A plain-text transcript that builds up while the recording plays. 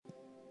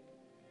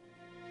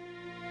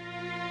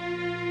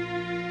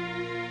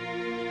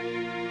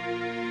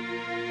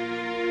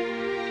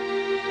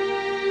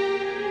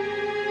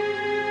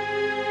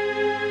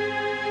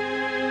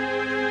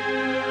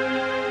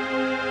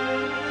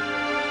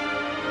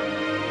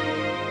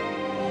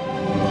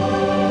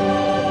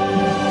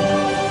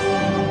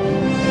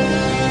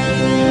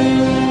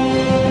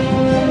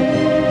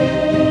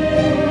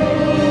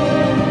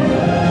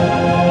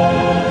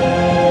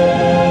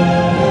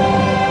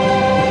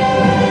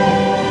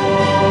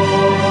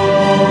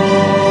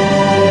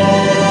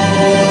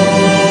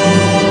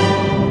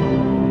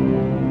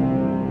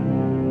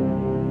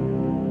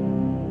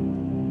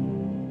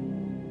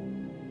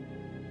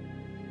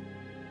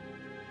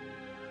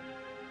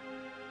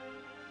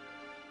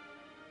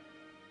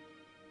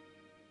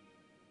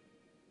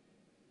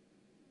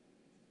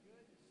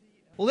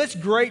Well, it's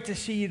great to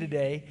see you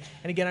today.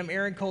 And again, I'm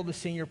Aaron Cole, the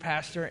senior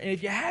pastor. And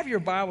if you have your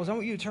Bibles, I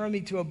want you to turn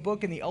me to a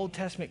book in the Old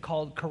Testament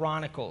called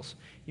Chronicles.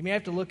 You may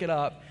have to look it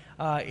up.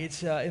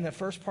 It's in the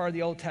first part of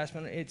the Old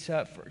Testament. It's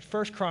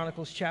 1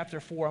 Chronicles chapter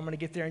 4. I'm going to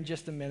get there in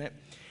just a minute.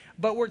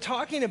 But we're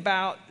talking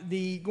about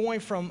the going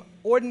from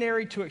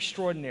ordinary to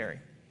extraordinary.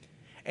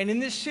 And in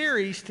this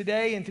series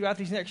today and throughout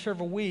these next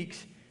several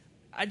weeks,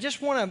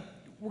 we're going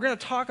to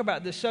talk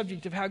about the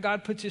subject of how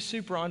God puts his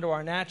super onto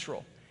our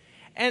natural.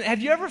 And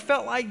have you ever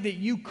felt like that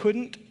you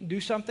couldn't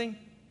do something?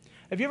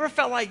 Have you ever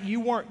felt like you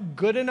weren't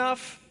good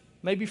enough,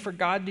 maybe for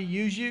God to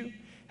use you?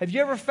 Have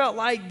you ever felt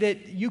like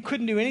that you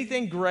couldn't do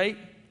anything great?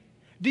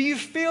 Do you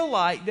feel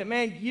like that,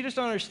 man, you just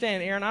don't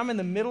understand, Aaron, I'm in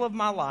the middle of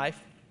my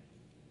life,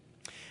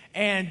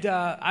 and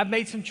I've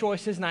made some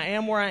choices, and I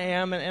am where I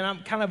am, and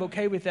I'm kind of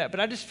okay with that, but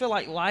I just feel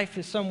like life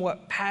has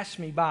somewhat passed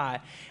me by.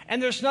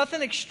 And there's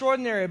nothing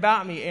extraordinary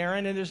about me,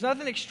 Aaron, and there's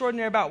nothing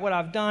extraordinary about what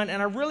I've done,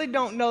 and I really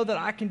don't know that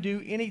I can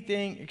do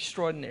anything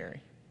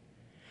extraordinary.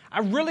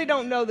 I really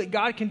don't know that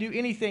God can do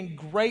anything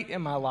great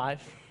in my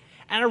life,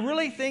 and I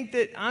really think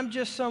that I'm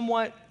just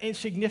somewhat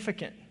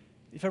insignificant,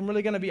 if I'm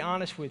really going to be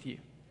honest with you.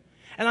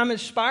 And I'm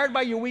inspired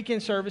by your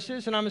weekend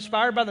services, and I'm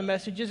inspired by the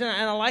messages, and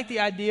I like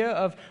the idea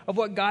of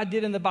what God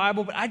did in the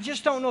Bible, but I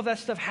just don't know if that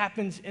stuff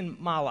happens in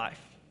my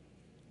life.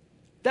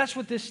 That's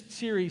what this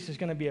series is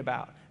going to be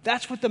about.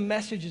 That's what the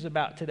message is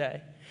about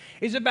today.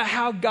 It's about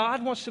how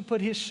God wants to put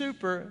his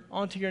super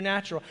onto your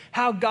natural,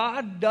 how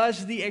God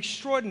does the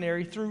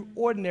extraordinary through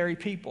ordinary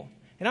people.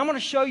 And I'm going to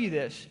show you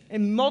this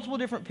in multiple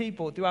different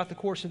people throughout the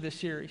course of this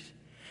series.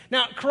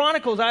 Now,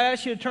 Chronicles, I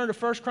ask you to turn to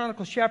 1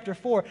 Chronicles chapter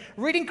 4.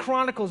 Reading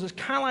Chronicles is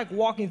kind of like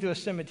walking through a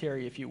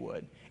cemetery, if you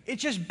would.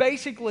 It's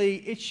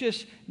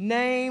just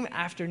name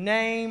after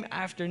name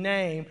after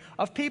name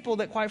of people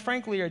that, quite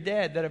frankly, are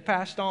dead, that have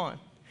passed on.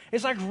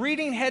 It's like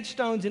reading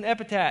headstones and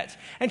epitaphs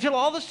until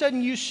all of a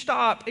sudden you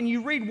stop and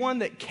you read one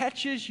that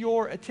catches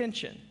your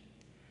attention.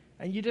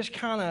 And you just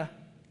kind of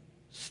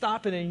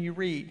stop it and you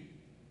read.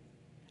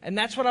 And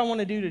that's what I want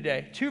to do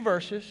today. 2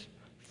 verses.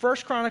 1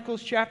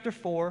 Chronicles chapter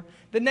 4.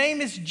 The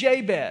name is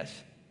Jabez.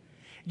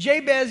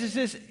 Jabez is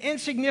this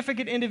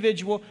insignificant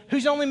individual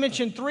who's only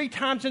mentioned 3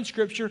 times in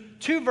Scripture,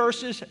 2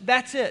 verses,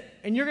 that's it.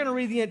 And you're going to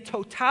read the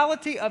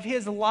totality of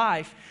his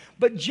life.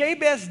 But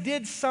Jabez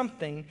did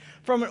something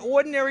from an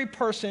ordinary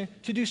person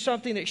to do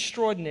something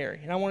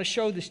extraordinary. And I want to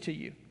show this to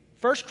you.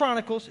 1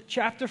 Chronicles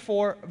chapter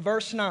 4,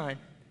 verse 9.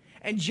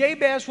 And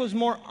Jabez was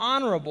more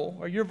honorable,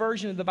 or your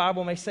version of the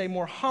Bible may say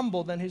more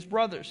humble than his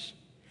brothers.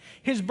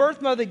 His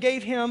birth mother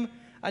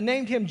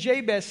named him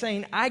Jabez,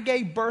 saying, I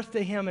gave birth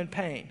to him in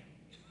pain.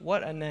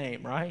 What a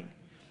name, right?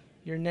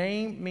 Your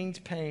name means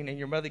pain, and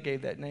your mother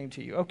gave that name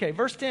to you. Okay,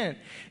 verse 10.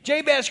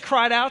 Jabez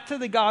cried out to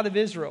the God of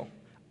Israel,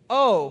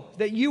 oh,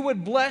 that you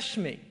would bless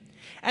me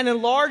and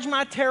enlarge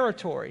my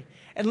territory,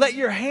 and let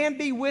your hand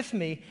be with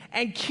me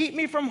and keep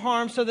me from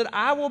harm so that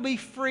I will be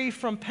free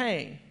from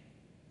pain.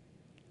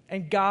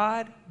 And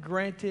God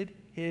granted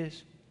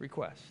his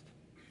request.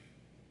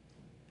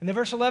 And then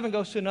verse 11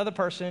 goes to another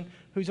person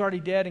who's already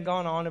dead and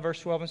gone on, in verse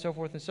 12 and so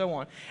forth and so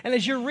on. And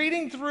as you're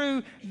reading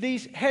through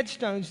these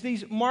headstones,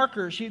 these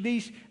markers,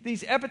 these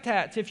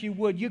epitaphs, if you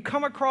would, you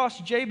come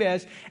across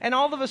Jabez, and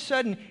all of a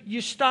sudden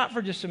you stop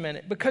for just a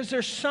minute because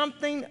there's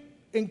something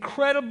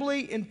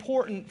incredibly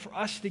important for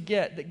us to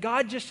get, that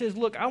God just says,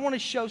 look, I want to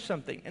show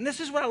something. And this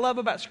is what I love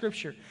about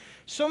Scripture.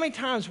 So many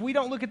times we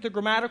don't look at the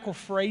grammatical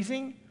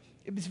phrasing.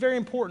 It's very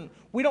important.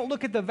 We don't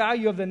look at the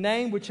value of the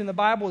name, which in the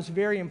Bible is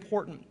very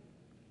important.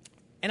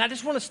 And I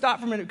just want to stop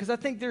for a minute because I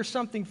think there's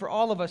something for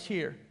all of us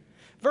here.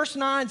 Verse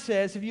 9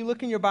 says, if you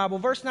look in your Bible,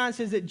 verse 9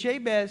 says that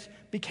Jabez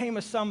became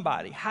a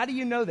somebody. How do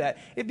you know that?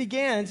 It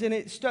begins, and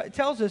it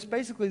tells us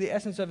basically the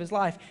essence of his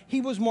life.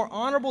 He was more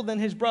honorable than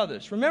his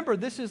brothers. Remember,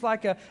 this is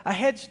like a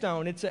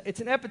headstone. It's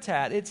an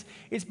epitaph.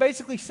 It's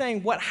basically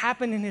saying what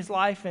happened in his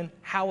life and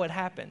how it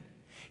happened.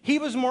 He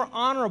was more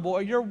honorable,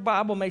 or your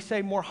Bible may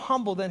say more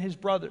humble than his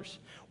brothers.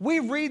 We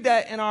read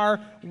that in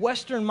our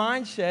Western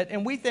mindset,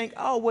 and we think,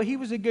 oh, well, he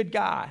was a good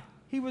guy.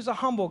 He was a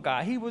humble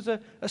guy. He was a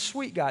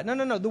sweet guy.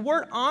 No. The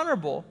word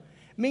honorable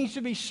means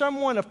to be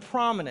someone of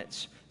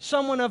prominence,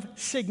 someone of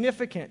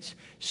significance,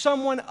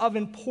 someone of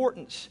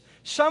importance.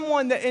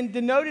 Someone that, and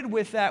denoted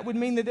with that would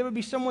mean that there would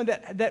be someone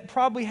that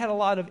probably had a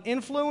lot of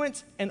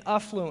influence and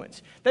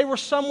affluence. They were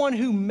someone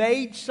who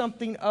made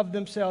something of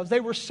themselves. They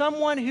were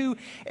someone who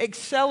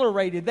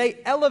accelerated.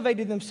 They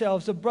elevated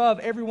themselves above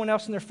everyone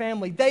else in their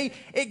family. They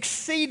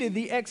exceeded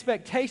the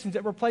expectations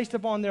that were placed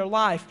upon their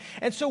life.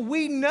 And so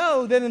we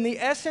know that in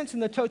the essence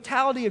and the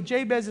totality of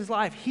Jabez's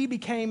life, he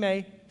became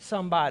a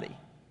somebody.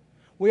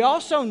 We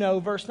also know,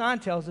 verse 9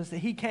 tells us that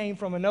he came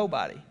from a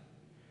nobody.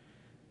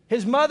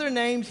 His mother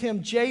names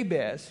him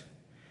Jabez,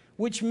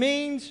 which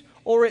means,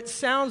 or it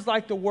sounds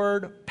like the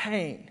word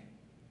pain.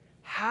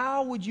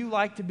 How would you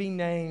like to be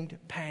named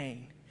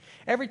Pain?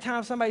 Every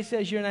time somebody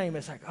says your name,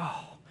 it's like,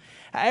 oh.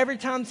 Every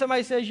time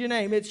somebody says your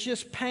name, it's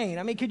just pain.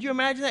 I mean, could you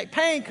imagine that?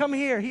 Pain, come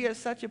here. He is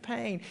such a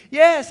pain.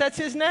 Yes, that's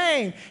his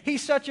name.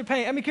 He's such a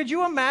pain. I mean, could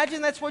you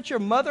imagine that's what your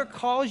mother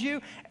calls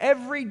you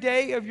every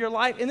day of your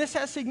life? And this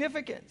has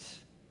significance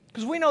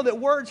because we know that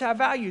words have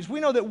values. We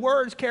know that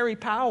words carry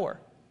power.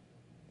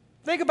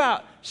 Think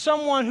about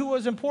someone who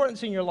was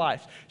importance in your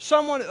life,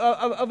 someone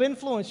of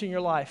influence in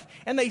your life,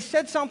 and they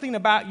said something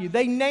about you.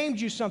 They named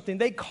you something.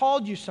 They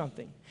called you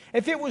something.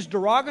 If it was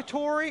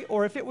derogatory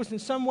or if it was in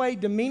some way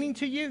demeaning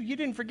to you, you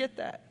didn't forget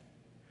that.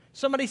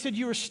 Somebody said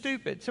you were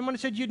stupid. Someone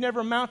said you'd never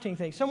amount to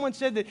anything. Someone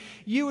said that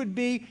you would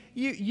be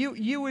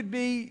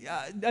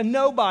a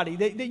nobody,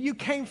 that you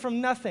came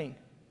from nothing.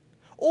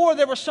 Or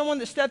there was someone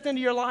that stepped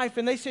into your life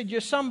and they said,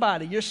 you're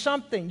somebody, you're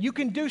something, you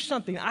can do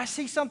something. I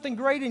see something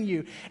great in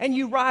you. And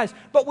you rise.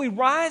 But we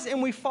rise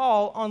and we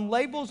fall on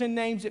labels and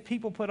names that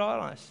people put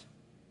on us.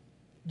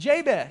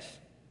 Jabez,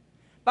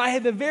 by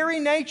the very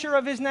nature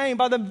of his name,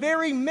 by the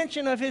very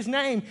mention of his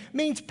name,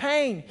 means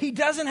pain. He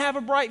doesn't have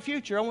a bright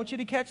future. I want you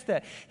to catch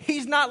that.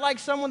 He's not like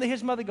someone that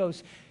his mother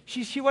goes,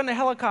 she wasn't a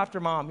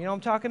helicopter mom, you know what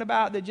I'm talking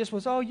about, that just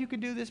was, oh, you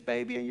could do this,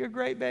 baby, and you're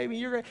great, baby.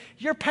 You're great.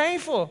 You're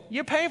painful.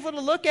 You're painful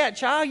to look at,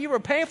 child. You were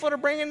painful to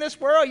bring in this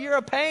world. You're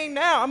a pain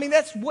now. I mean,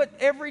 that's what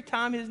every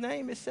time his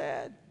name is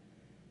said.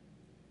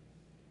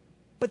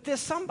 But this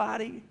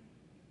somebody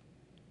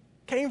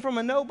came from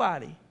a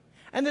nobody.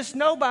 And this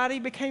nobody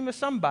became a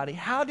somebody.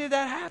 How did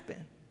that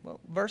happen? Well,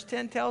 verse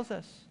 10 tells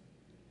us.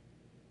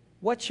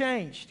 What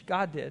changed?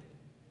 God did.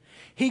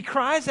 He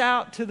cries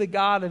out to the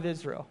God of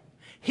Israel.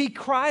 He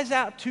cries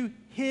out to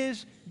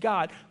his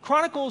God.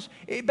 Chronicles,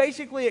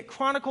 it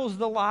chronicles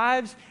the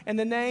lives and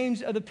the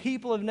names of the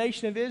people of the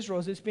nation of Israel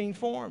as it's being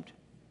formed.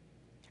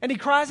 And he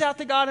cries out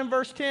to God in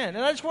verse 10.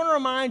 And I just want to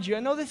remind you, I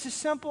know this is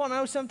simple, I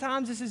know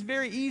sometimes this is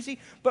very easy,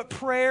 but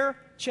prayer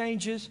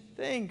changes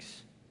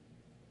things.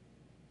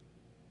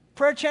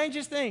 Prayer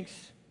changes things.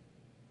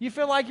 You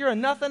feel like you're a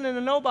nothing and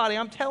a nobody.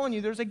 I'm telling you,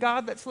 there's a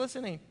God that's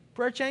listening.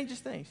 Prayer changes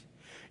things.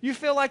 You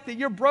feel like that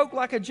you're broke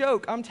like a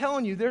joke. I'm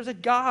telling you, there's a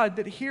God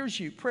that hears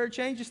you. Prayer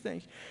changes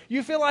things.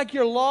 You feel like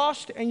you're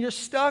lost and you're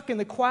stuck in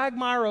the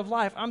quagmire of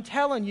life. I'm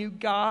telling you,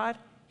 God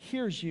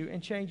hears you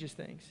and changes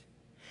things.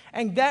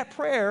 And that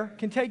prayer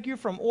can take you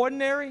from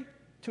ordinary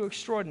to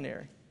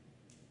extraordinary.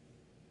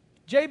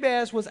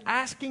 Jabez was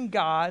asking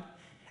God,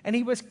 and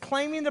he was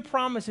claiming the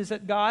promises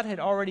that God had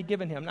already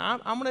given him.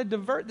 Now, I'm going to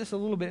divert this a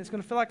little bit. It's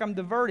going to feel like I'm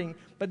diverting,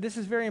 but this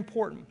is very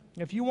important.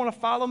 If you want to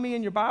follow me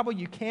in your Bible,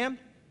 you can,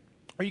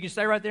 or you can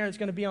stay right there and it's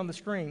going to be on the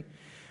screen.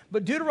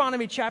 But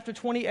Deuteronomy chapter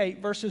 28,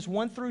 verses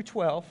 1 through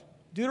 12,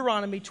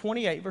 Deuteronomy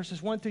 28,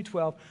 verses 1 through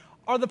 12,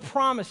 are the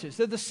promises.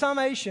 They're the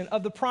summation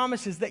of the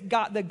promises that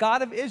God, the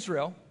God of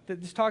Israel,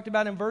 that is talked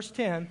about in verse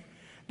 10,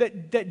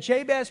 that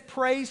Jabez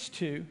prays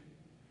to,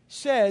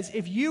 says,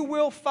 if you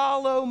will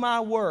follow my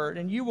word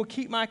and you will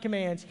keep my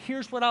commands,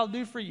 here's what I'll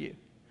do for you.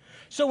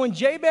 So when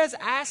Jabez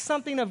asks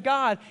something of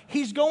God,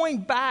 he's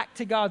going back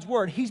to God's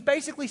word. He's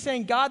basically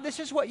saying, God, this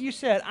is what you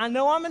said. I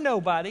know I'm a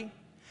nobody.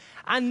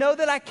 I know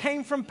that I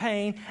came from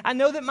pain. I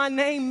know that my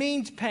name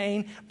means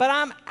pain, but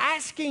I'm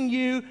asking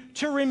you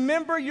to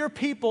remember your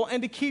people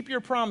and to keep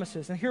your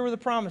promises. And here are the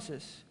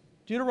promises.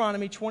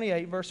 Deuteronomy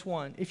 28, verse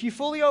 1. If you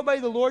fully obey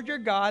the Lord your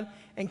God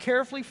and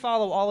carefully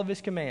follow all of his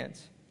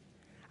commands,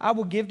 I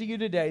will give to you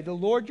today. The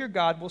Lord your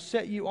God will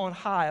set you on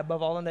high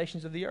above all the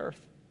nations of the earth.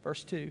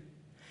 Verse 2.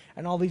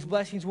 And all these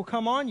blessings will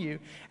come on you,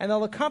 and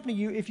they'll accompany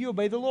you if you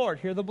obey the Lord.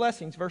 Here are the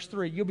blessings. Verse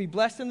 3. You'll be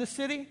blessed in the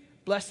city,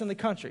 blessed in the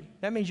country.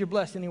 That means you're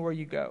blessed anywhere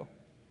you go.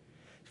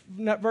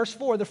 Verse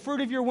 4. The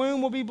fruit of your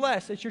womb will be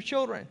blessed. That's your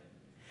children.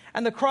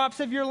 And the crops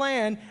of your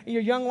land, and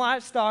your young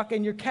livestock,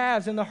 and your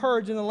calves, and the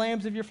herds, and the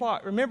lambs of your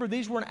flock. Remember,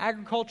 these were an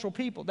agricultural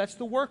people. That's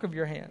the work of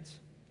your hands.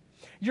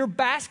 Your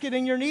basket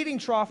and your kneading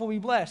trough will be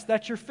blessed.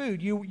 That's your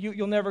food.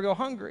 You'll never go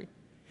hungry.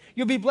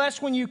 You'll be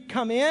blessed when you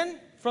come in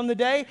from the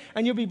day,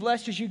 and you'll be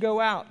blessed as you go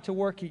out to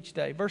work each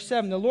day. Verse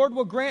 7, the Lord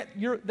will grant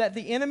that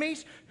the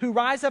enemies who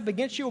rise up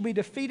against you will be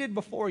defeated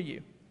before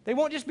you. They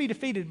won't just be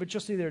defeated, but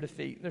you'll see their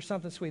defeat. There's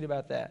something sweet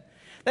about that.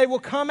 They will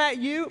come at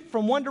you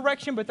from one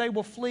direction, but they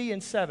will flee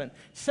in 7.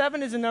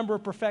 7 is a number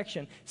of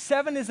perfection.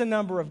 7 is a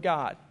number of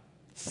God.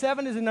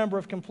 7 is a number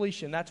of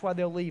completion. That's why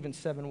they'll leave in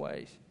 7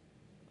 ways.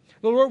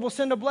 The Lord will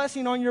send a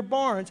blessing on your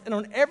barns and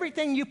on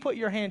everything you put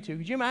your hand to.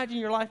 Could you imagine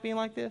your life being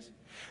like this?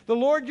 The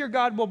Lord your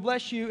God will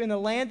bless you in the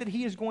land that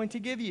he is going to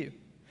give you.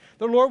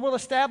 The Lord will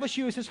establish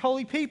you as his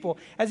holy people,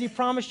 as he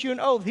promised you an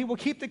oath. He will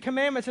keep the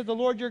commandments of the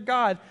Lord your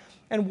God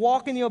and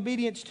walk in the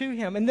obedience to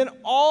him. And then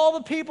all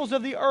the peoples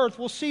of the earth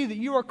will see that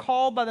you are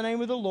called by the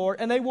name of the Lord,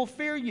 and they will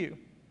fear you.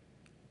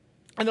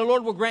 And the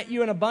Lord will grant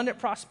you an abundant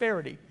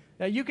prosperity.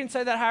 Now, you can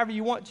say that however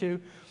you want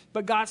to,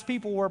 but God's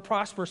people were a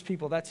prosperous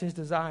people. That's his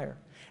desire.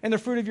 And the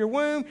fruit of your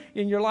womb,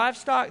 and your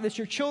livestock, that's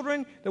your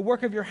children, the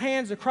work of your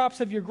hands, the crops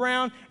of your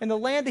ground, and the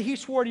land that he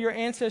swore to your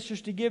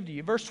ancestors to give to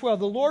you. Verse 12,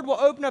 the Lord will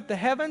open up the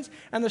heavens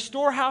and the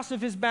storehouse of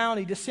his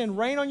bounty to send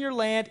rain on your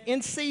land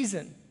in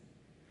season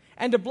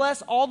and to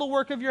bless all the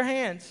work of your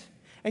hands.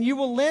 And you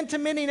will lend to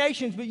many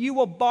nations, but you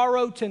will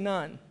borrow to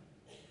none.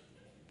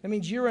 That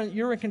means you're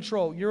in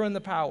control. You're in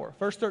the power.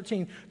 Verse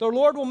 13, the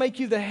Lord will make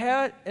you the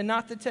head and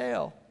not the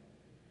tail.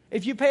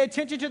 If you pay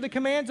attention to the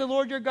commands the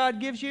Lord your God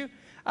gives you,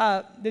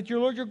 that your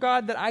Lord your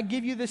God that I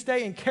give you this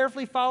day, and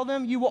carefully follow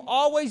them, you will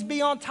always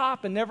be on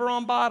top and never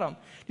on bottom.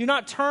 Do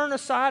not turn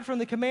aside from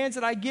the commands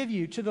that I give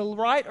you to the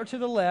right or to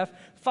the left,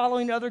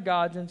 following other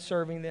gods and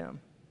serving them.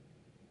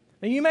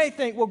 Now you may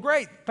think, well,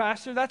 great,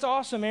 Pastor, that's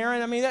awesome,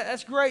 Aaron. I mean,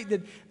 that's great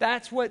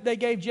that's what they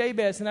gave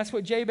Jabez, and that's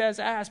what Jabez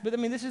asked. But I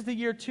mean, this is the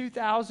year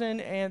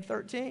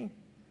 2013.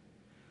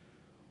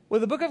 Well,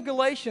 the book of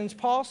Galatians,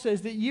 Paul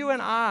says that you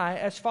and I,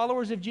 as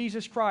followers of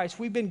Jesus Christ,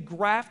 we've been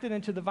grafted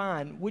into the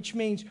vine, which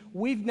means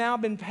we've now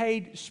been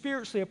paid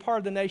spiritually a part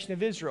of the nation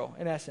of Israel,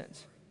 in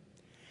essence.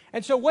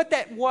 And so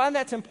why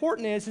that's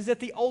important is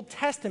that the Old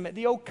Testament,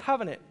 the Old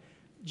Covenant,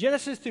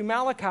 Genesis through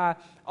Malachi,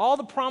 all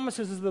the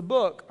promises of the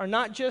book are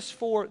not just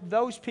for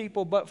those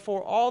people, but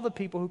for all the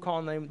people who call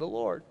on the name of the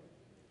Lord.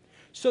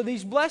 So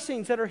these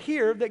blessings that are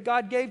here that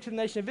God gave to the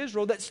nation of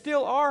Israel that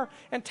still are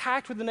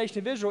intact with the nation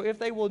of Israel if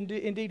they will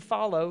indeed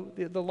follow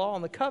the law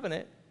and the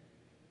covenant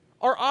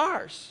are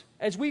ours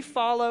as we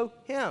follow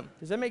him.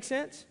 Does that make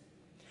sense?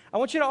 I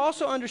want you to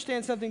also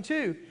understand something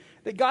too,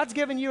 that God's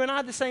given you and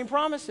I the same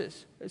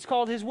promises. It's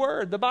called his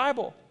word, the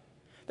Bible.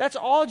 That's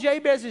all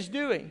Jabez is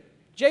doing.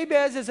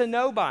 Jabez is a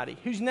nobody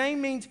whose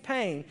name means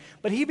pain,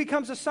 but he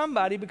becomes a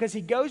somebody because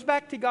he goes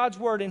back to God's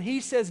word and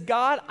he says,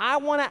 God, I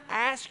want to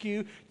ask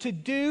you to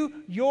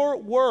do your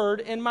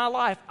word in my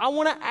life. I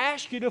want to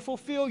ask you to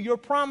fulfill your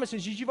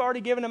promises that you've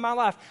already given in my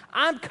life.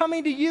 I'm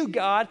coming to you,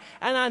 God,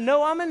 and I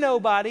know I'm a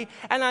nobody,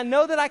 and I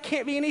know that I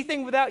can't be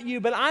anything without you,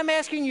 but I'm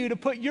asking you to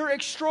put your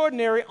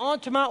extraordinary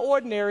onto my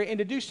ordinary and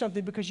to do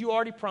something because you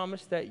already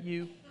promised that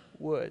you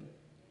would.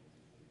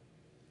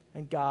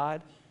 And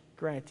God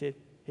granted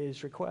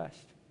his request.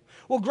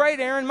 Well, great,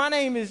 Aaron. My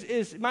name is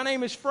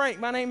Frank.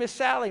 My name is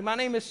Sally. My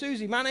name is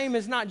Susie. My name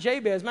is not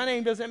Jabez. My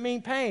name doesn't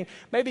mean pain.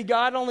 Maybe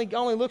God only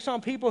looks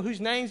on people whose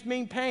names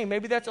mean pain.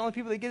 Maybe that's the only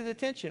people that get his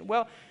attention.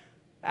 Well,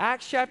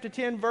 Acts chapter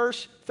 10,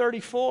 verse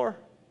 34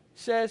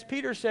 says,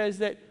 Peter says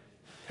that,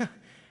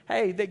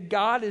 hey, that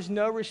God is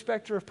no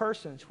respecter of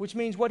persons, which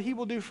means what he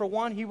will do for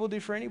one, he will do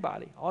for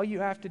anybody. All you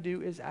have to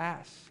do is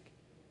ask.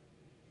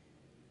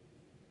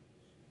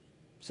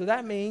 So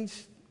that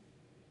means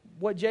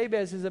what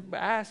Jabez is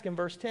asked in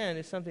verse 10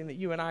 is something that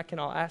you and I can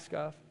all ask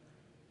of.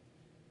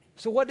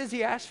 So what does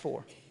he ask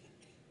for?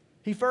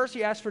 He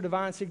asks for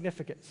divine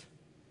significance.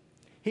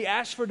 He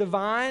asks for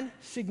divine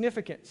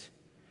significance.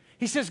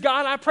 He says,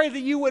 God, I pray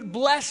that you would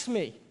bless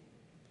me.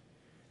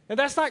 And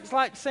that's not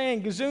like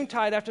saying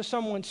gesundheit after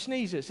someone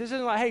sneezes. This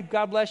isn't like, hey,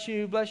 God bless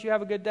you,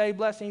 have a good day,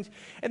 blessings.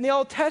 In the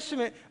Old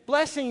Testament,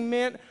 blessing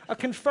meant a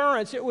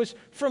conference. It was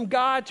from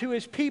God to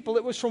his people.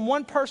 It was from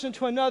one person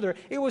to another.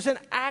 It was an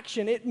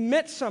action. It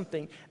meant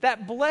something.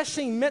 That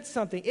blessing meant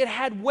something. It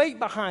had weight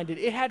behind it.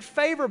 It had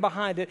favor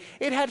behind it.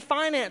 It had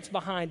finance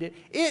behind it.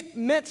 It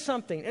meant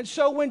something. And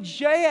so when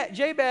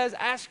Jabez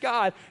asked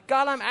God,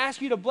 I'm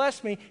asking you to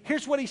bless me,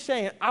 here's what he's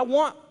saying. I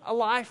want a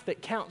life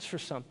that counts for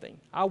something.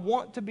 I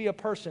want to be a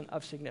person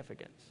of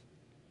significance.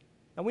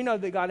 And we know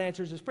that God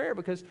answers his prayer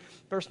because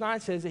verse 9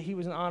 says that he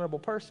was an honorable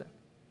person.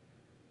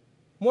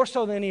 More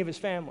so than any of his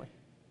family.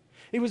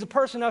 He was a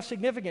person of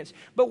significance.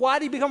 But why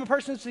did he become a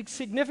person of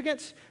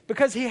significance?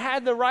 Because he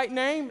had the right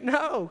name?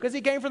 No. Because he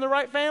came from the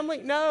right family?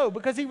 No.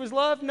 Because he was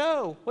loved?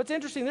 No. What's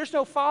interesting, there's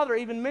no father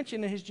even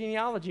mentioned in his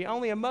genealogy,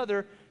 only a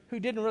mother who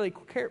didn't really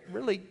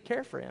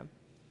care for him.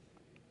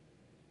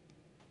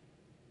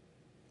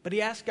 But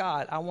he asked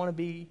God, I want to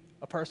be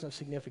a person of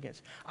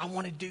significance. I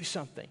want to do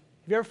something.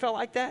 Have you ever felt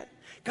like that?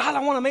 God, I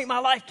want to make my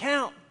life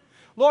count.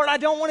 Lord, I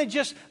don't want to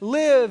just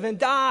live and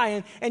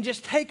die and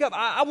just take up.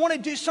 I want to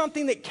do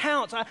something that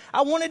counts.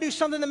 I want to do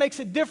something that makes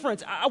a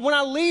difference. When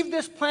I leave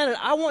this planet,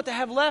 I want to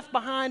have left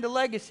behind a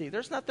legacy.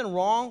 There's nothing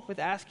wrong with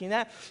asking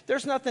that.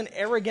 There's nothing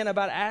arrogant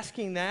about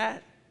asking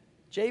that.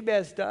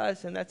 Jabez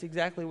does, and that's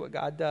exactly what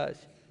God does.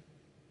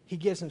 He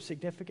gives him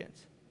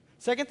significance.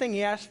 Second thing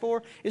he asks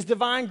for is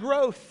divine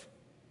growth.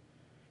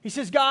 He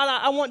says, God,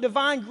 I want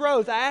divine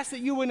growth. I ask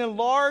that you would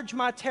enlarge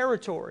my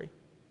territory.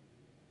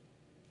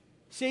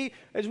 See,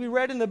 as we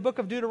read in the book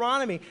of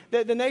Deuteronomy,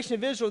 that the nation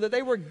of Israel, that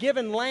they were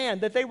given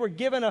land, that they were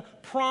given a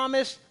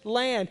promised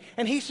land.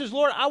 And he says,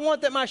 Lord, I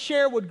want that my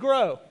share would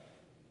grow.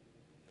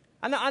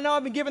 I know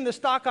I've been given the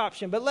stock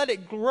option, but let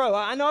it grow.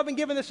 I know I've been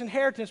given this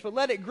inheritance, but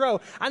let it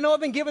grow. I know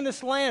I've been given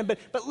this land,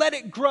 but let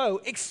it grow.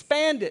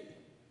 Expand it.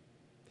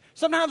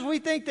 Sometimes we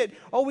think that,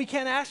 we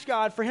can't ask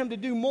God for him to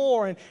do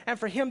more and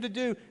for him to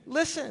do.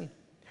 Listen,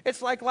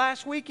 it's like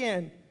last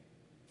weekend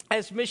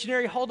as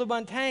missionary Huldah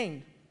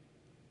Buntain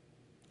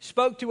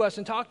spoke to us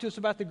and talked to us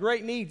about the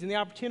great needs and the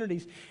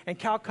opportunities in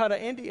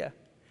Calcutta, India.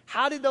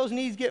 How did those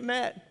needs get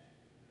met?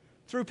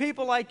 Through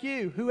people like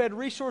you who had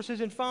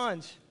resources and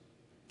funds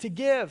to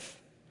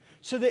give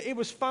so that it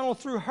was funneled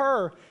through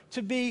her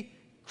to be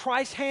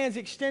Christ's hands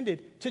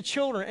extended to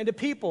children and to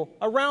people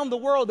around the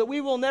world that we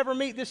will never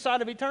meet this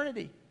side of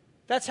eternity.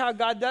 That's how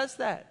God does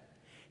that.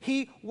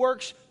 He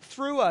works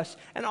through us.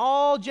 And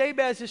all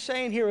Jabez is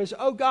saying here is,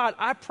 oh God,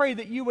 I pray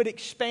that you would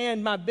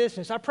expand my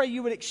business. I pray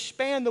you would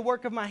expand the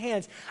work of my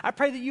hands. I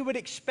pray that you would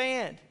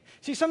expand.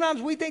 See,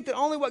 sometimes we think that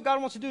only what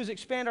God wants to do is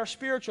expand our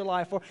spiritual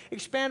life or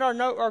expand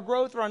our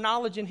growth or our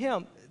knowledge in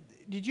Him.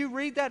 Did you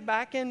read that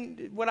back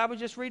in what I was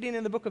just reading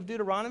in the book of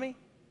Deuteronomy?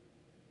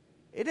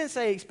 It didn't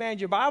say expand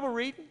your Bible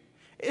reading.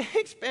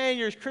 Expand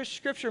your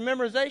scripture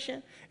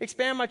memorization.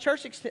 Expand my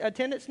church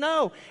attendance.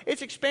 No,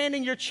 it's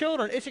expanding your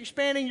children. It's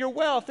expanding your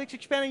wealth. It's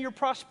expanding your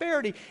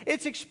prosperity.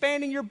 It's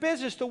expanding your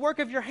business, the work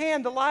of your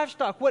hand, the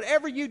livestock,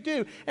 whatever you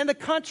do in the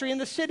country, in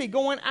the city,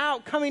 going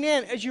out, coming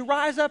in. As you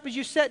rise up, as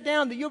you set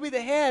down, that you'll be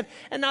the head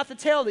and not the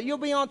tail, that you'll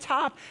be on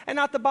top and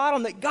not the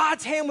bottom, that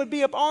God's hand would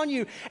be upon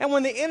you. And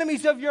when the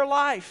enemies of your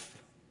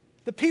life,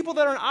 the people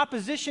that are in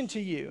opposition to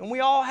you, and we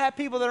all have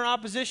people that are in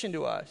opposition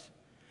to us,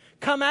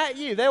 come at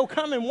you. They will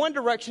come in one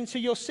direction so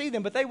you'll see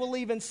them, but they will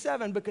leave in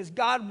seven because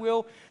God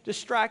will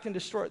distract and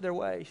distort their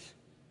ways.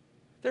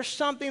 There's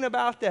something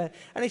about that.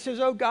 And he says,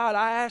 oh God,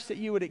 I ask that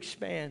you would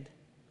expand.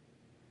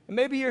 And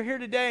maybe you're here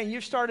today and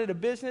you've started a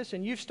business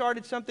and you've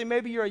started something.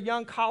 Maybe you're a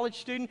young college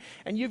student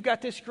and you've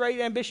got this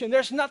great ambition.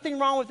 There's nothing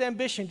wrong with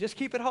ambition. Just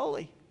keep it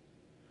holy.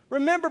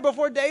 Remember,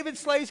 before David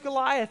slays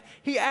Goliath,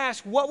 he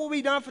asked, what will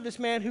be done for this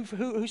man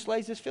who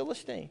slays this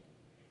Philistine?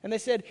 And they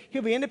said,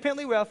 he'll be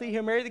independently wealthy,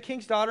 he'll marry the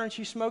king's daughter, and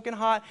she's smoking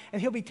hot,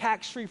 and he'll be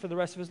tax-free for the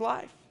rest of his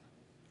life.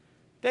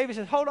 David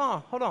says, hold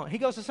on. He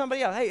goes to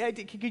somebody else. Hey,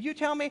 could you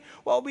tell me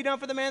what will be done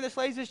for the man that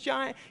slays this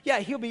giant? Yeah,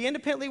 he'll be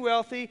independently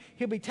wealthy,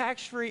 he'll be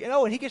tax-free,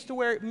 and he gets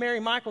to marry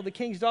Michal, the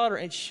king's daughter,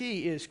 and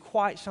she is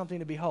quite something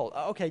to behold.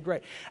 Okay,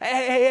 great.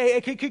 Hey,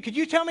 could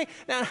you tell me?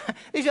 Now,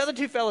 these other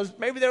two fellas,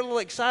 maybe they're a little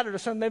excited or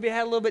something. Maybe they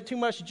had a little bit too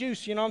much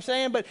juice, you know what I'm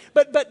saying?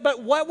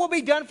 But what will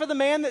be done for the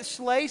man that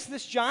slays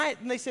this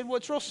giant? And they said, well,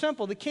 it's real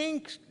simple. The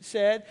king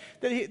said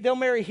that they'll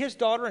marry his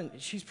daughter, and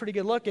she's pretty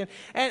good looking,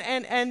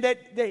 and that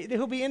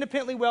he'll be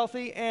independently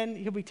wealthy, and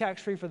he'll be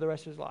tax-free for the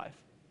rest of his life.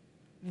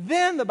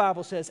 Then the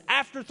Bible says,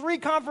 after 3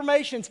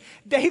 confirmations,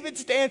 David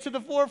stands to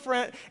the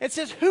forefront and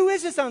says, who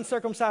is this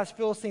uncircumcised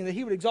Philistine that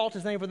he would exalt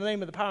his name for the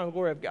name of the power and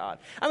glory of God?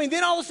 I mean,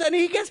 then all of a sudden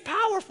he gets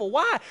powerful.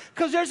 Why?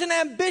 Because there's an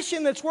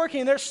ambition that's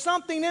working. There's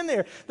something in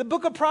there. The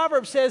book of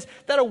Proverbs says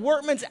that a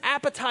workman's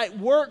appetite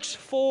works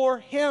for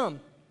him.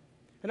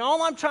 And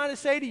all I'm trying to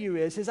say to you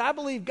is I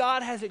believe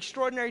God has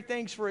extraordinary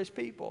things for his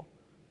people.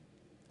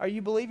 Are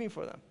you believing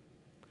for them?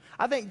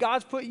 I think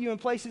God's put you in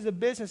places of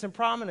business and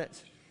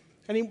prominence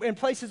and in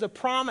places of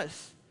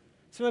promise.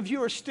 Some of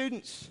you are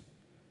students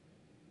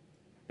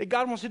that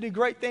God wants to do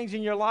great things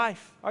in your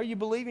life. Are you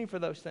believing for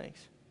those things?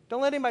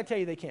 Don't let anybody tell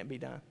you they can't be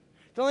done.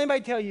 Don't let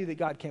anybody tell you that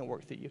God can't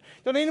work through you.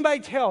 Don't let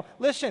anybody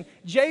listen,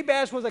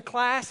 Jabez was a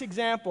class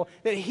example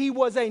that he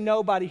was a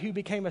nobody who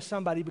became a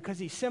somebody because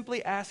he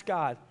simply asked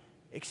God,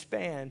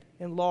 expand,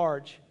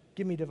 enlarge,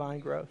 give me divine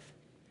growth.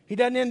 He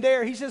doesn't end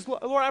there. He says,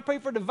 Lord, I pray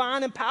for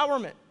divine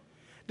empowerment.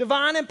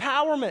 Divine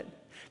empowerment,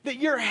 that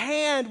your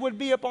hand would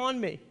be upon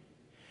me.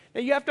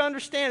 Now you have to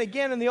understand,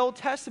 again, in the Old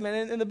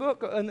Testament, in the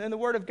book, in the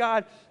Word of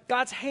God,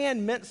 God's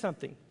hand meant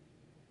something.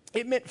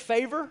 It meant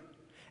favor,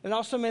 and it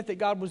also meant that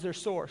God was their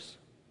source.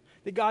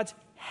 That God's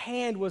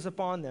hand was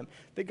upon them.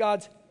 That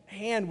God's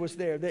hand was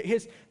there.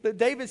 That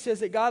David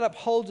says that God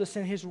upholds us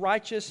in his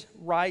righteous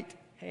right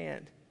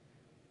hand.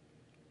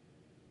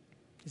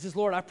 He says,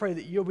 Lord, I pray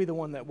that you'll be the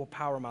one that will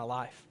power my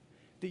life.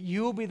 That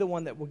you'll be the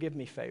one that will give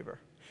me favor.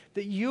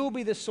 That you'll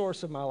be the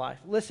source of my life.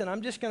 Listen,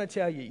 I'm just going to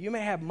tell you, you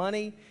may have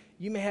money,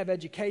 you may have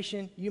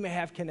education, you may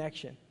have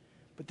connection,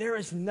 but there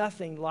is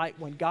nothing like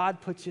when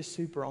God puts his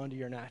super onto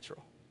your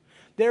natural.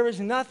 There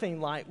is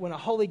nothing like when a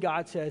holy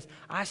God says,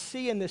 I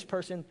see in this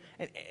person,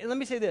 and let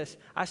me say this,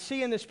 I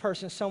see in this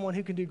person someone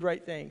who can do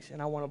great things,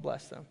 and I want to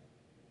bless them.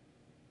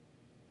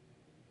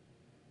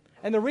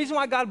 And the reason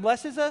why God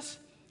blesses us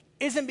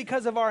isn't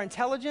because of our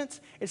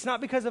intelligence, it's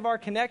not because of our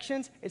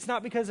connections, it's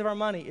not because of our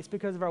money, it's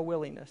because of our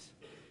willingness.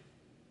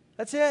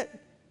 That's it.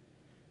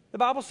 The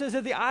Bible says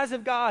that the eyes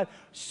of God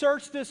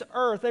search this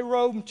earth. They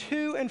roam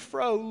to and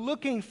fro,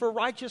 looking for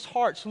righteous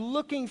hearts,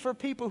 looking for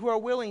people who are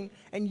willing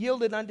and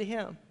yielded unto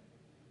him.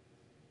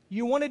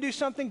 You want to do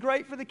something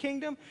great for the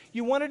kingdom?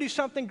 You want to do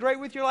something great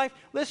with your life?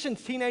 Listen,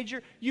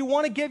 teenager, you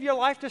want to give your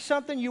life to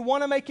something? You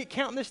want to make it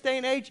count in this day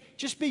and age?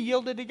 Just be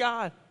yielded to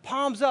God.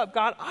 Palms up,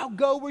 God, I'll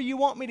go where you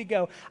want me to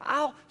go.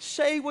 I'll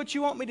say what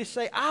you want me to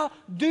say. I'll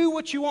do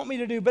what you want me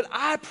to do. But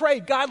I pray,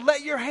 God,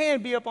 let your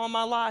hand be upon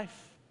my life.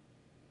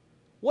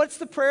 What's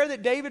the prayer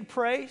that David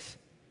prays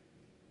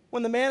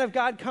when the man of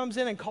God comes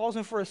in and calls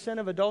him for a sin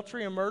of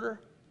adultery and murder?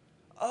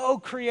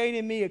 Oh, create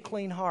in me a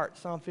clean heart,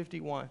 Psalm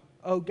 51.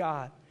 Oh,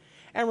 God.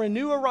 And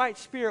renew a right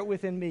spirit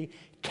within me.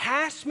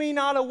 Cast me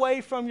not away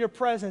from your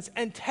presence,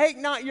 and take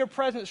not your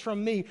presence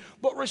from me,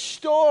 but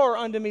restore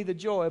unto me the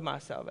joy of my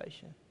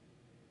salvation.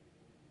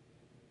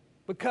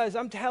 Because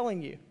I'm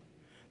telling you,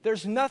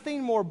 there's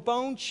nothing more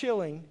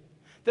bone-chilling,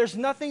 there's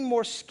nothing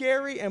more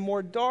scary and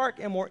more dark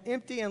and more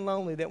empty and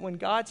lonely than when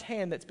God's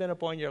hand that's been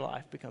upon your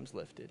life becomes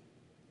lifted.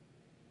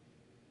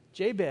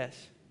 Jabez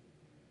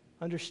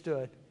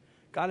understood.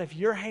 God, if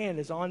your hand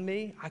is on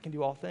me, I can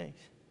do all things.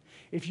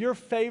 If your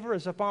favor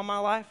is upon my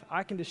life,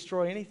 I can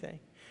destroy anything.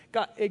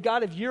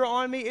 God, if you're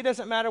on me, it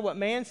doesn't matter what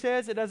man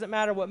says. It doesn't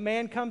matter what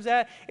man comes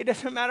at. It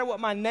doesn't matter what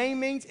my name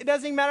means. It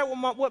doesn't even matter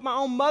what my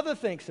own mother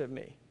thinks of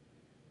me.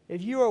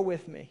 If you are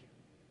with me,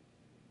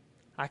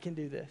 I can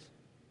do this.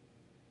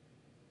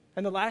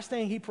 And the last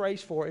thing he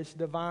prays for is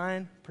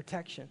divine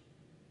protection.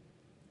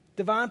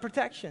 Divine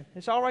protection.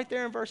 It's all right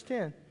there in verse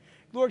 10.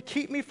 Lord,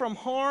 keep me from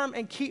harm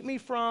and keep me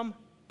from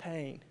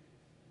pain.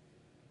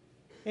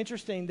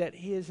 Interesting that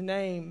his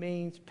name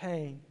means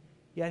pain.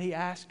 Yet he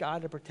asks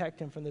God to protect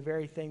him from the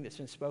very thing that's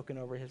been spoken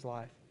over his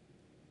life.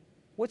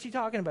 What's he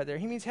talking about there?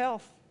 He means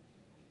health.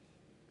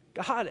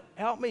 God,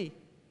 help me.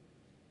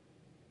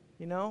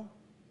 You know,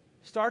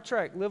 Star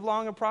Trek, Live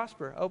Long and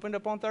Prosper, opened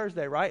up on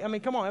Thursday, right? I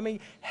mean, come on. I mean,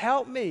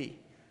 help me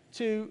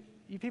to,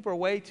 you people are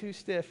way too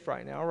stiff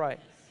right now. All right.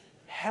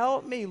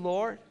 Help me,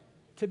 Lord,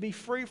 to be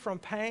free from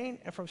pain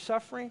and from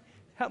suffering.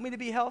 Help me to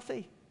be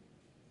healthy.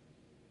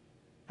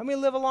 Help me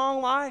live a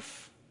long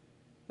life.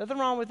 Nothing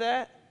wrong with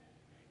that.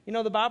 You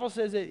know, the Bible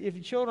says that if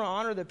your children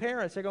honor their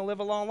parents, they're going to live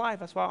a long life.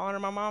 That's why I honor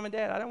my mom and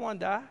dad. I didn't want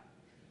to die.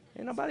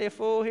 Ain't nobody a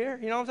fool here.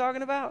 You know what I'm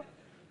talking about?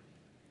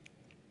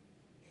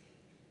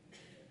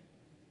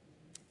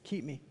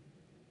 Keep me.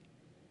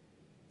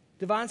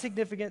 Divine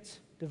significance,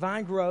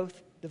 divine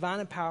growth,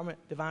 divine empowerment,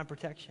 divine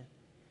protection.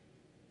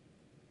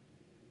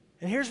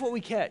 And here's what we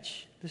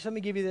catch. Just let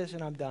me give you this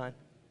and I'm done.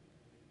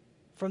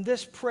 From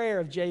this prayer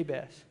of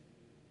Jabez,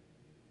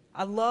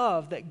 I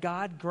love that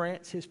God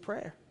grants his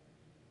prayer.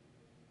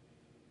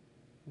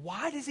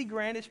 Why does he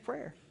grant his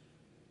prayer?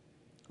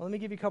 Well, let me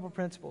give you a couple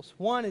principles.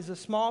 One is a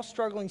small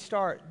struggling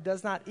start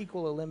does not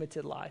equal a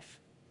limited life.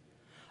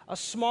 A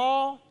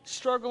small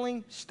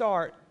struggling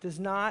start does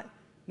not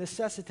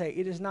necessitate,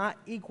 it does not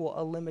equal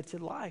a limited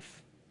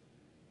life.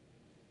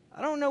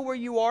 I don't know where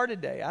you are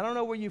today. I don't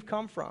know where you've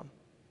come from.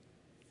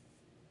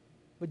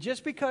 But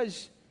just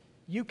because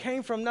you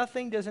came from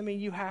nothing doesn't mean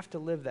you have to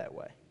live that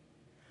way.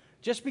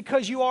 Just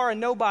because you are a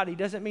nobody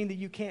doesn't mean that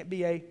you can't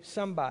be a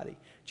somebody.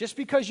 Just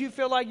because you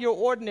feel like you're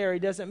ordinary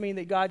doesn't mean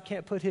that God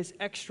can't put his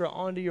extra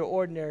onto your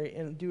ordinary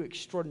and do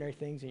extraordinary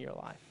things in your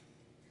life.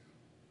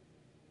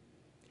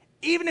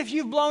 Even if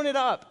you've blown it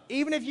up,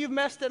 even if you've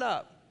messed it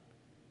up,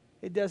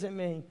 it doesn't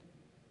mean.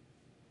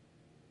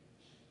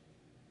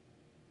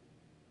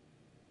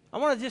 I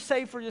want to just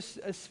say for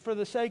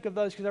the sake of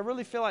those, because I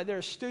really feel like there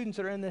are students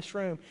that are in this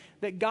room,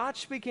 that God's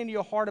speaking to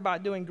your heart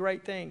about doing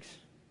great things.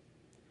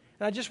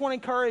 And I just want to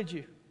encourage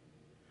you.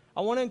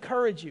 I want to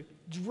encourage you.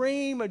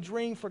 Dream a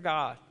dream for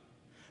God.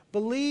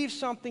 Believe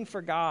something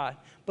for God.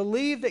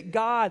 Believe that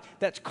God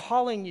that's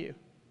calling you,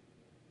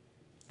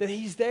 that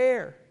he's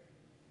there.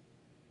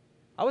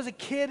 I was a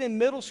kid in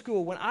middle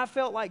school when I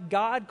felt like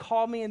God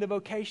called me into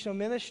vocational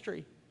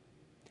ministry.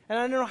 And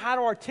I didn't know how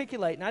to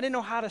articulate, and I didn't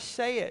know how to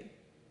say it.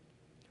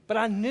 But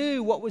I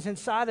knew what was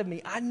inside of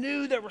me. I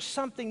knew there was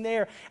something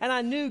there. And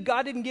I knew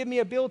God didn't give me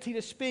ability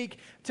to speak,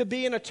 to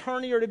be an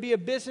attorney or to be a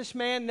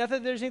businessman. Not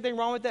that there's anything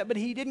wrong with that, but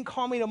he didn't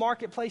call me to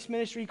marketplace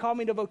ministry. He called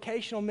me to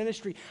vocational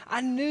ministry.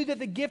 I knew that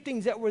the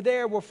giftings that were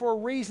there were for a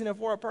reason and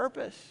for a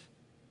purpose.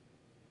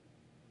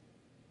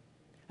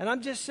 And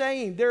I'm just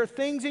saying, there are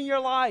things in your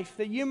life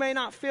that you may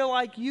not feel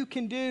like you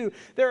can do.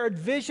 There are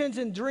visions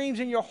and dreams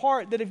in your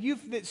heart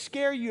that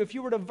scare you if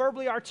you were to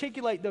verbally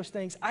articulate those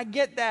things. I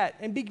get that.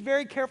 And be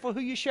very careful who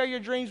you share your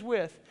dreams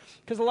with.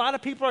 Because a lot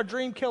of people are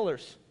dream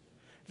killers.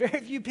 Very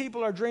few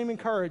people are dream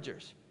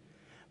encouragers.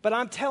 But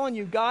I'm telling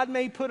you, God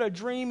may put a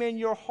dream in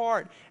your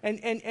heart. And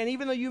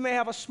even though you may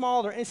have a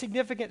small or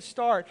insignificant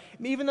start,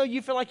 even though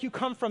you feel like you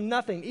come from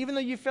nothing, even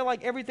though you feel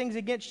like everything's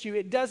against you,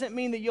 it doesn't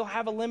mean that you'll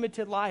have a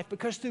limited life.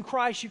 Because through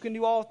Christ, you can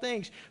do all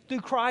things. Through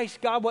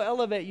Christ, God will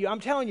elevate you. I'm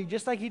telling you,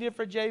 just like he did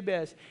for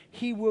Jabez,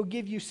 he will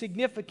give you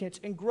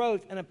significance and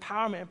growth and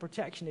empowerment and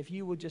protection if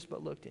you will just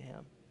but look to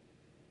him.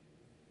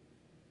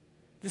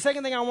 The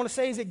second thing I want to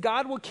say is that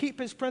God will keep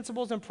his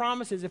principles and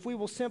promises if we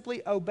will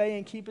simply obey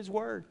and keep his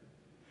word.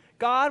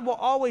 God will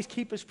always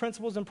keep his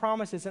principles and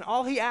promises, and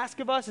all he asks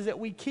of us is that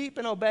we keep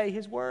and obey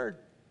his word.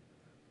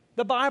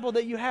 The Bible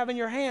that you have in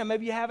your hand,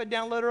 maybe you have it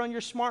downloaded on your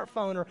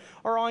smartphone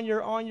or on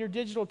your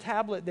digital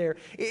tablet there.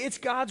 It's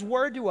God's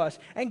word to us,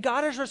 and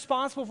God is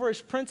responsible for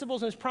his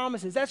principles and his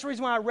promises. That's the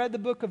reason why I read the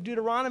book of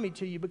Deuteronomy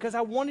to you, because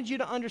I wanted you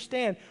to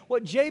understand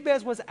what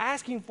Jabez was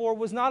asking for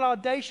was not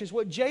audacious.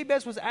 What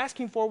Jabez was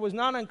asking for was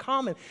not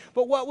uncommon,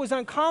 but what was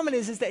uncommon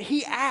is that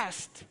he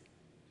asked.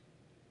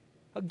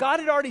 God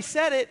had already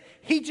said it.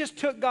 He just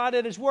took God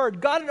at his word.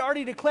 God had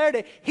already declared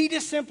it. He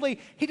just simply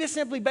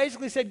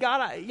basically said, God,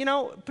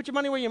 put your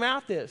money where your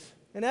mouth is.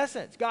 In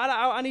essence, God,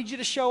 I need you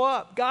to show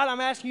up. God, I'm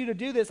asking you to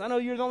do this. I know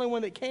you're the only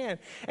one that can.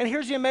 And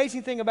here's the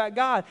amazing thing about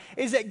God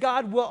is that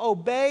God will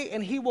obey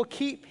and he will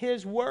keep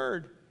his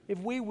word if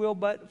we will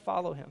but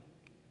follow him.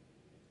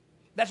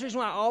 That's the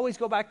reason why I always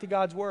go back to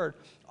God's word.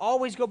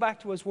 Always go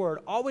back to his word.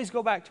 Always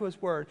go back to his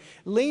word.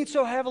 Lean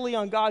so heavily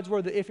on God's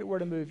word that if it were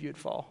to move, you'd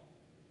fall.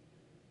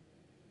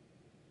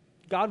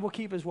 God will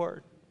keep his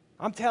word.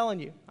 I'm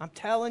telling you.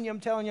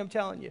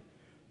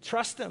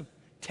 Trust him.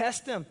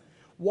 Test him.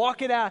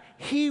 Walk it out.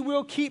 He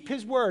will keep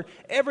his word.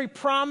 Every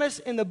promise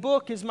in the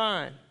book is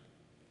mine.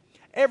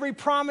 Every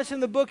promise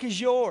in the book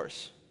is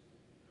yours.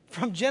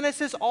 From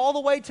Genesis all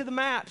the way to the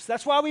maps.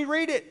 That's why we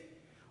read it.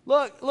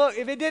 Look,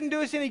 if it didn't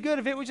do us any good,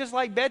 if it was just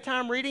like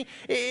bedtime reading,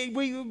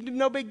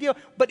 no big deal.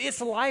 But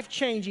it's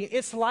life-changing.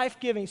 It's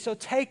life-giving. So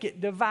take it,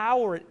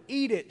 devour it,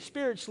 eat it,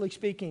 spiritually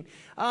speaking,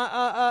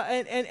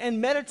 and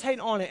meditate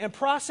on it and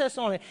process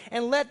on it.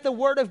 And let the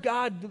Word of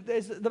God,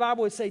 as the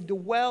Bible would say,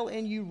 dwell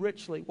in you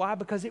richly. Why?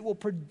 Because it will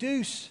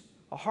produce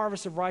a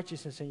harvest of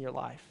righteousness in your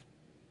life.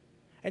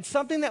 And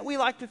something that we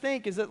like to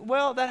think is that,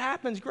 well, that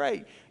happens,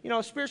 great.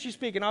 Spiritually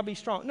speaking, I'll be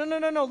strong.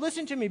 No.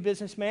 Listen to me,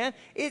 businessman.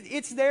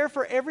 It's there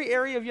for every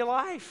area of your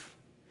life.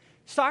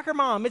 Soccer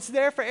mom, it's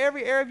there for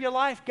every area of your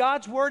life.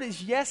 God's word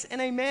is yes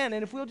and amen.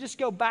 And if we'll just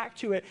go back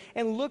to it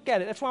and look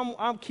at it, that's why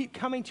I'll keep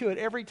coming to it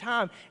every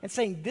time and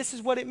saying, this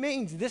is what it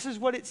means. This is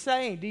what it's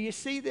saying. Do you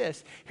see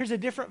this? Here's a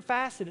different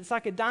facet. It's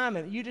like a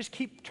diamond. You just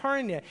keep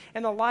turning it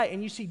in the light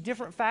and you see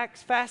different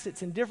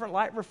facets and different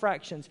light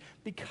refractions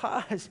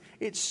because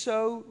it's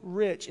so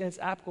rich and it's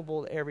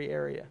applicable to every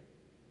area.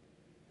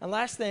 And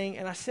last thing,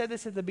 and I said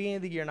this at the beginning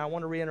of the year and I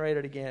want to reiterate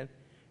it again,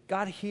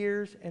 God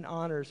hears and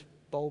honors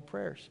bold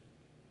prayers.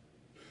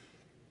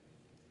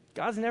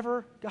 God's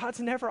never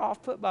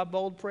off put by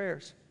bold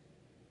prayers.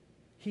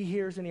 He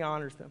hears and he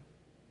honors them.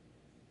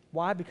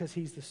 Why? Because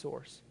he's the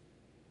source.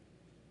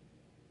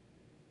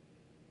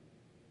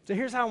 So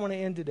here's how I want to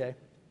end today.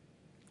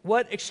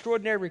 What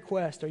extraordinary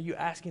request are you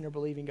asking or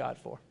believing God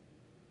for?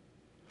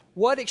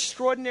 What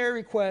extraordinary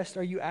request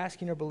are you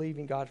asking or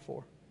believing God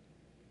for?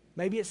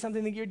 Maybe it's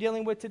something that you're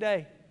dealing with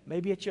today.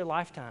 Maybe it's your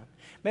lifetime.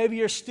 Maybe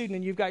you're a student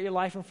and you've got your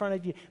life in front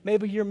of you.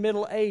 Maybe you're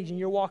middle age and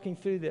you're walking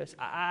through this.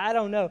 I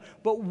don't know.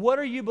 But what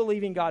are you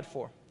believing God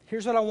for?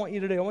 Here's what I want you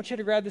to do. I want you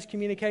to grab this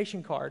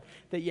communication card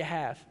that you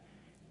have.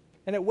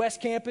 And at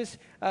West Campus,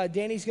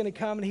 Danny's going to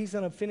come and he's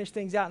going to finish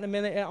things out in a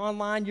minute. And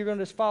online, you're going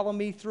to just follow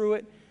me through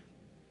it.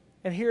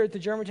 And here at the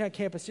Germantown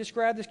campus, just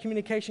grab this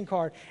communication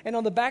card. And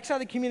on the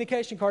backside of the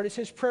communication card, it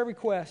says prayer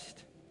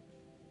request.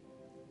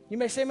 You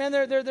may say, man,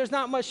 there's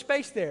not much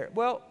space there.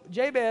 Well,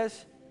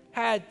 Jabez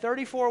had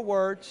 34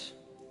 words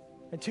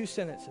and 2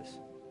 sentences.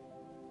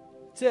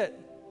 That's it.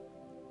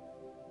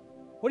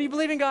 What are you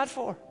believing God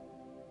for?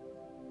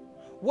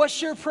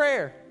 What's your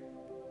prayer?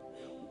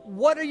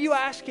 What are you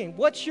asking?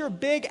 What's your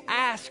big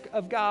ask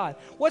of God?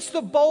 What's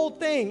the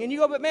bold thing? And you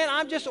go, but man,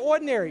 I'm just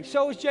ordinary.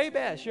 So is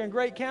Jabez. You're in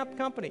great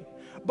company.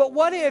 But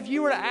what if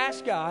you were to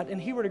ask God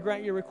and he were to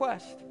grant your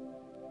request?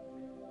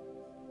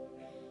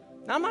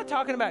 Now, I'm not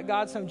talking about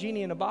God, some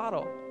genie in a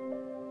bottle.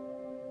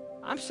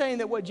 I'm saying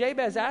that what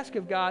Jabez asked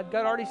of God,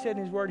 God already said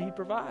in his word he'd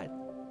provide.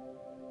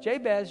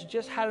 Jabez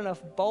just had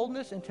enough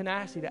boldness and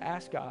tenacity to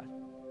ask God.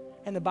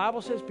 And the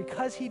Bible says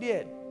because he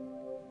did,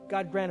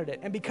 God granted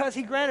it. And because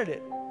he granted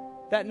it,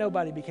 that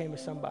nobody became a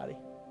somebody.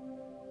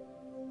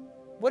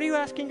 What are you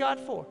asking God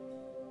for?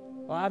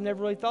 Well, I've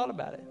never really thought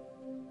about it.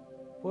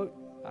 Well,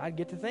 I'd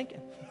get to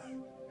thinking.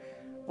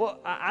 Well,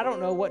 I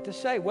don't know what to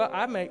say. Well,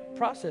 I may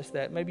process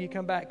that. Maybe you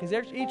come back. Because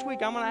each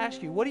week I'm going to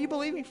ask you, what are you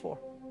believing for?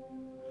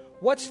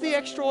 What's the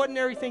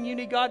extraordinary thing you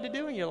need God to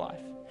do in your life?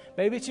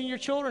 Maybe it's in your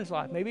children's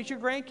life. Maybe it's your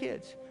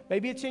grandkids.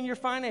 Maybe it's in your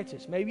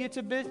finances. Maybe it's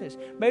a business.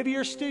 Maybe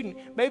you're a student.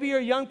 Maybe you're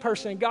a young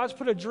person and God's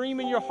put a dream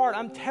in your heart.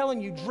 I'm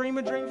telling you, dream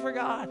a dream for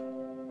God.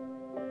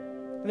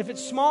 And if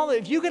it's small,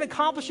 if you can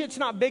accomplish it, it's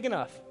not big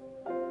enough.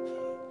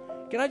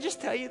 Can I just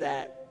tell you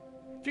that?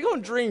 If you're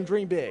going to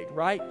dream big,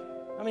 right?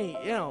 I mean,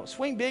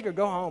 swing big or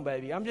go home,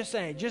 baby. I'm just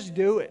saying, just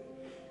do it.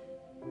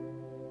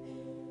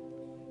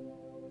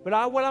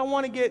 But what I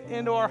want to get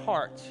into our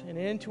hearts and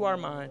into our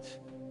minds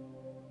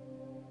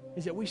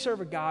is that we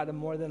serve a God of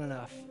more than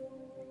enough.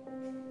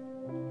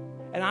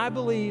 And I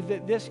believe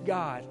that this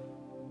God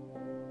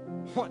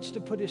wants to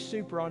put his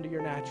super onto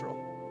your natural.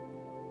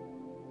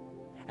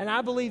 And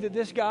I believe that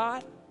this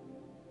God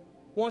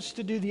wants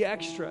to do the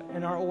extra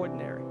in our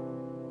ordinary.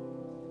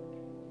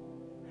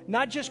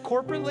 Not just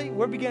corporately,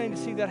 we're beginning to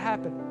see that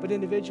happen, but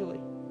individually.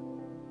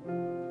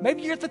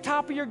 Maybe you're at the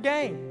top of your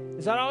game.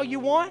 Is that all you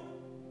want?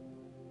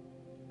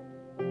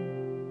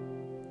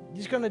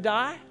 Just going to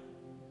die?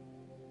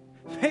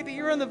 Maybe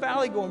you're in the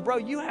valley going, bro,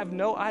 you have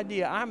no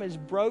idea. I'm as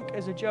broke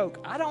as a joke.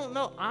 I don't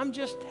know. I'm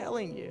just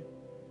telling you.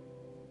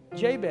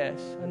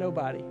 Jabez, a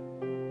nobody,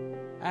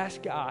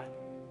 asked God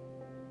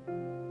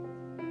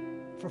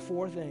for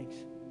 4 things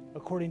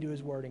according to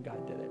his word, and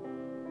God did it.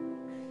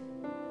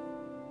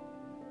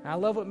 And I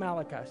love what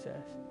Malachi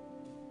says.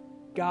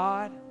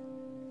 God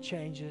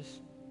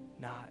changes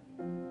not.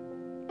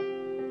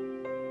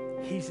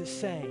 He's the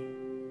same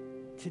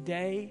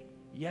today,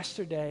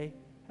 yesterday,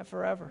 and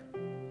forever.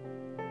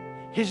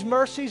 His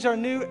mercies are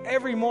new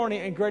every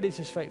morning, and great is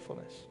his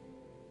faithfulness.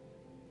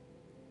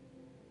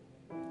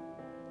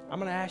 I'm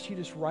going to ask you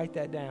to just write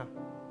that down.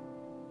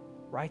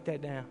 Write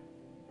that down.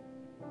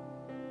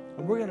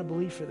 And we're going to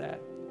believe for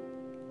that.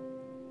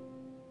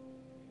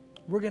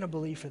 We're going to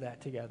believe for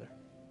that together.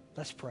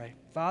 Let's pray.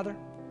 Father,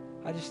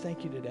 I just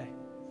thank you today.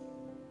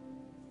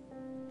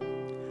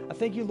 I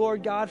thank you,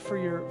 Lord God, for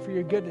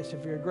your goodness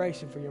and for your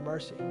grace and for your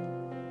mercy.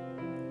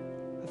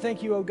 I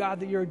thank you, oh God,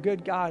 that you're a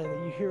good God and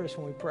that you hear us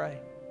when we pray.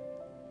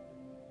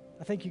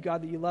 I thank you,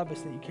 God, that you love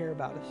us, that you care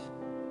about us.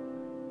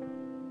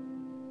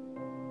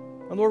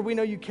 And Lord, we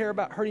know you care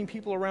about hurting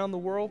people around the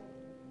world.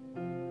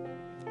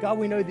 God,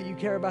 we know that you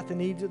care about the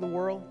needs of the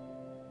world.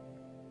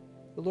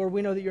 But Lord,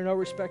 we know that you're no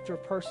respecter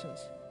of persons.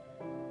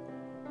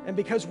 And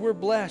because we're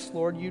blessed,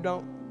 Lord, you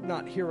don't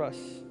not hear us.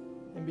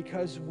 And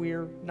because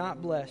we're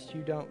not blessed,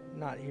 you don't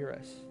not hear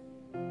us.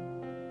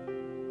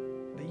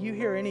 But you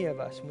hear any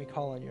of us when we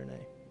call on your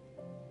name.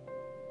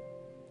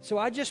 So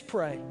I just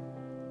pray,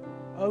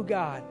 oh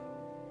God,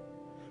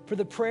 for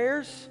the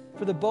prayers,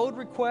 for the bold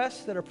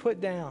requests that are put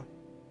down,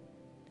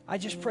 I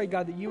just pray,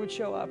 God, that you would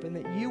show up and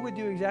that you would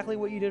do exactly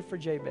what you did for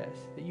Jabez,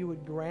 that you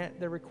would grant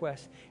their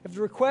request. If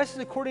the request is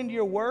according to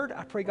your word,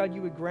 I pray, God,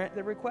 you would grant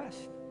their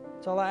request.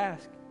 That's all I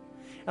ask.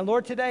 And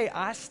Lord, today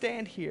I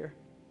stand here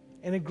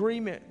in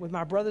agreement with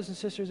my brothers and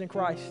sisters in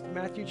Christ.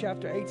 Matthew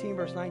chapter 18,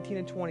 verse 19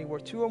 and 20, where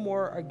two or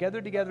more are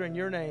gathered together in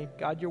your name,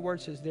 God, your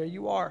word says, there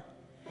you are.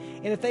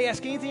 And if they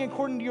ask anything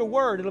according to your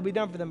word, it'll be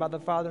done for them by the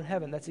Father in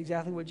heaven. That's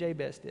exactly what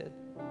Jabez did.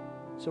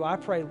 So I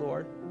pray,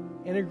 Lord,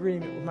 in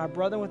agreement with my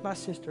brother and with my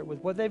sister, with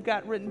what they've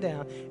got written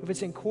down, if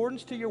it's in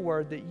accordance to your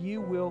word, that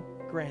you will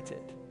grant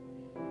it.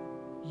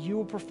 You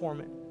will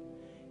perform it.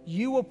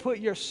 You will put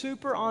your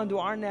super onto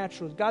our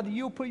naturals. God, that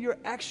you will put your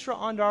extra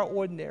onto our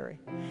ordinary.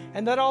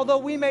 And that although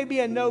we may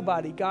be a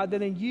nobody, God,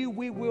 that in you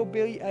we will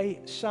be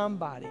a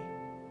somebody.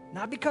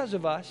 Not because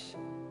of us,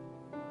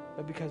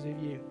 but because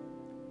of you.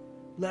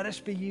 Let us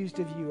be used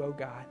of you, oh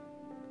God.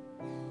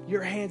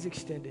 Your hands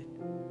extended.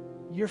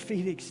 Your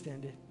feet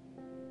extended.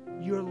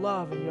 Your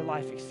love and your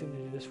life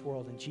extended to this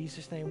world. In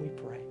Jesus' name we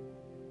pray.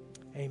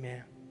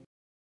 Amen.